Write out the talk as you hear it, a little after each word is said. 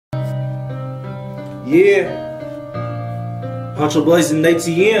Yeah. Poncho blazing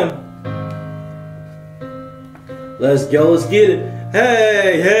ATM. Let's go, let's get it.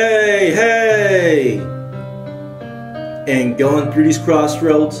 Hey, hey, hey. And going through these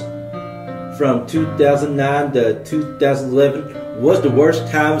crossroads from 2009 to 2011 was the worst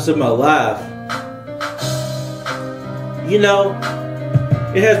times of my life. You know,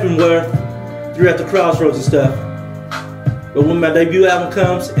 it has been worth throughout the crossroads and stuff. But when my debut album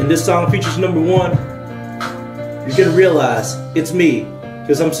comes and this song features #1, you're gonna realize it's me,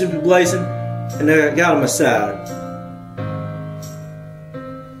 because I'm simply blazing and I got God on my side.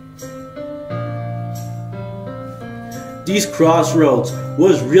 These crossroads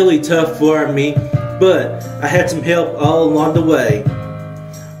was really tough for me, but I had some help all along the way.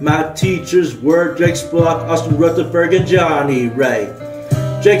 My teachers were Jake Spurlock, Austin Rutherford, and Johnny Ray.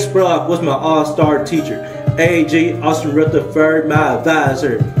 Jake Spurlock was my all-star teacher. A.J. Austin Rutherford, my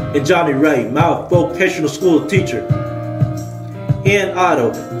advisor, and Johnny Ray, my vocational school teacher. In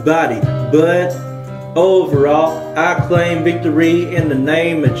auto body, but overall, I claim victory in the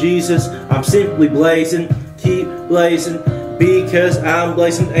name of Jesus. I'm simply blazing, keep blazing, because I'm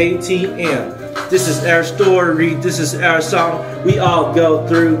blazing ATM. This is our story, this is our song. We all go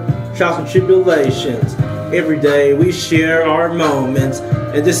through trials and tribulations. Every day we share our moments,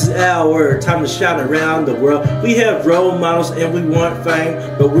 and this is our time to shine around the world. We have role models and we want fame,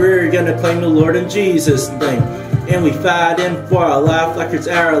 but we're gonna claim the Lord in Jesus' name. And we fighting for our life like it's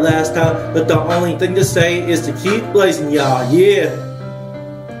our last time, but the only thing to say is to keep blazing, y'all. Yeah,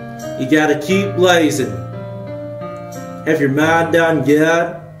 you gotta keep blazing. Have your mind on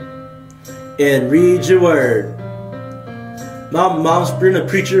God and read your word. My mom's been a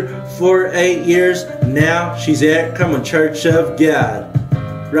preacher for 8 years. Now she's at Common Church of God.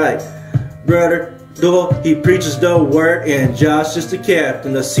 Right. Brother Doyle, he preaches the word, and Josh is the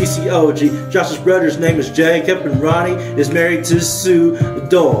captain, the CCOG. Josh's brother's name is Jacob, and Ronnie is married to Sue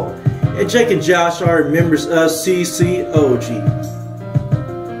Doyle. And Jake and Josh are members of CCOG.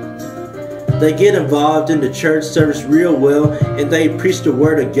 They get involved in the church service real well, and they preach the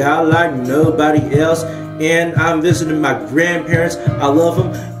word of God like nobody else. And I'm visiting my grandparents. I love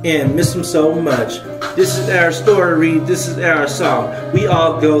them and miss them so much. This is our story, this is our song. We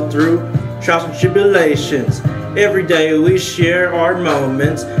all go through trials and tribulations. Every day we share our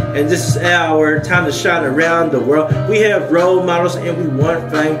moments, and this is our time to shine around the world. We have role models and we want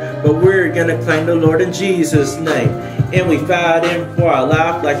fame, but we're gonna claim the Lord in Jesus' name. And we fight in for our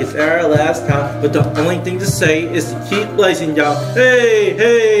life like it's our last time, but the only thing to say is to keep blazing, y'all. Hey,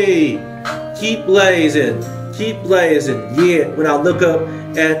 hey, keep blazing, keep blazing. Yeah, when I look up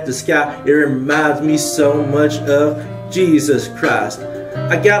at the sky, it reminds me so much of Jesus Christ.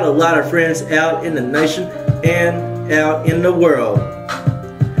 I got a lot of friends out in the nation and out in the world.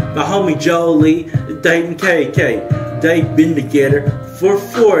 My homie Jolie, dating KK. They've been together for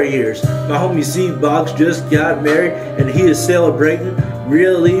 4 years. My homie Z-Box just got married and he is celebrating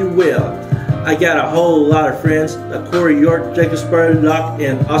really well. I got a whole lot of friends like Corey York, Jacob Spurlock,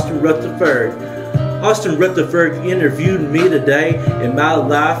 and Austin Rutherford. Austin Rutherford interviewed me today, and my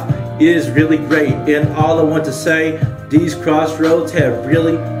life is really great. And all I want to say, these crossroads have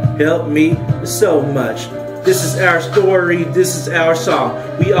really helped me so much. This is our story, this is our song.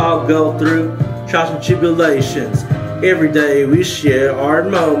 We all go through trials and tribulations. Every day we share our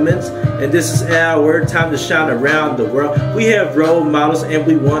moments, and this is our time to shine around the world. We have role models and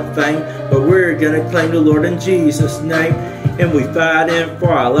we want fame, but we're gonna claim the Lord in Jesus' name. And we fight in for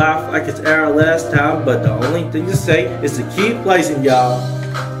our life like it's our last time, but the only thing to say is to keep blazing, y'all.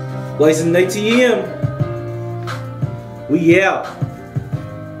 Blazing ATM. We out.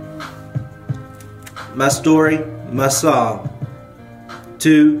 My story, my song,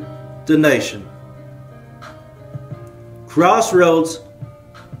 to the nation. Crossroads,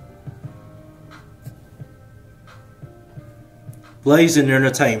 blazing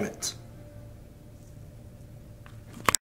entertainment.